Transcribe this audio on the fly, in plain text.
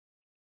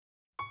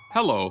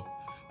Hello,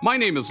 my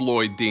name is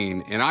Lloyd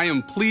Dean, and I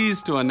am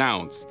pleased to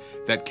announce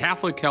that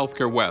Catholic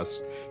Healthcare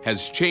West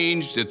has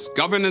changed its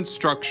governance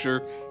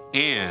structure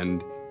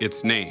and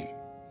its name.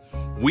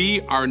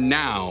 We are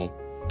now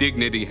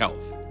Dignity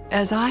Health.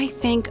 As I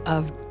think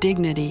of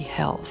Dignity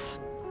Health,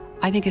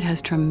 I think it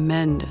has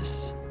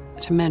tremendous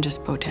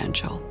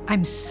potential.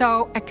 I'm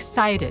so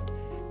excited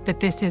that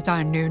this is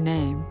our new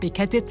name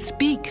because it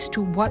speaks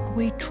to what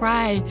we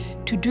try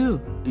to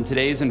do. In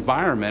today's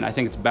environment, I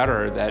think it's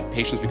better that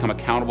patients become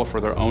accountable for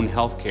their own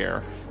health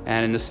care.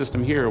 And in the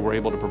system here, we're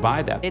able to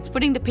provide that. It's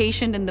putting the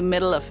patient in the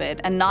middle of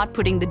it and not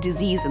putting the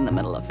disease in the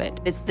middle of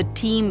it. It's the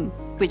team,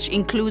 which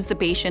includes the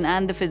patient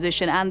and the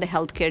physician and the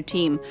healthcare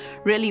team,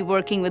 really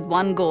working with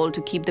one goal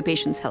to keep the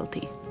patients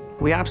healthy.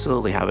 We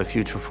absolutely have a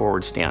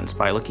future-forward stance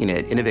by looking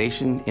at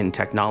innovation in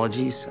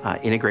technologies,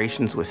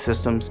 integrations with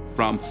systems.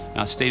 From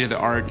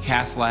state-of-the-art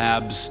cath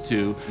labs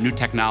to new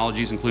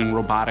technologies, including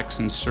robotics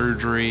and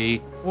surgery.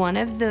 One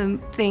of the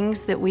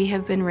things that we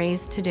have been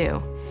raised to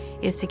do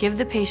is to give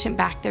the patient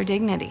back their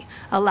dignity,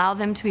 allow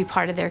them to be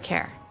part of their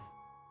care.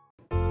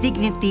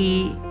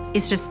 Dignity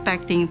is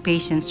respecting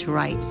patients'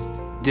 rights.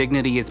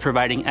 Dignity is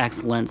providing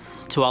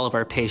excellence to all of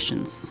our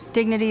patients.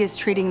 Dignity is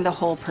treating the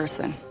whole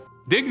person.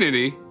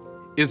 Dignity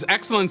is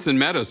excellence in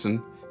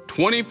medicine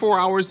 24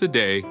 hours a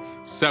day,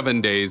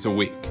 7 days a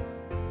week.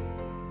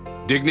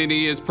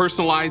 Dignity is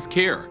personalized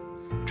care,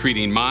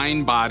 treating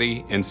mind,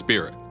 body, and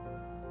spirit.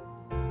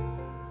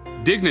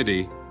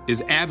 Dignity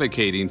is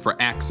advocating for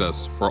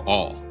access for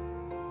all.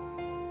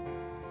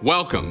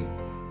 Welcome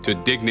to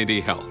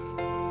Dignity Health.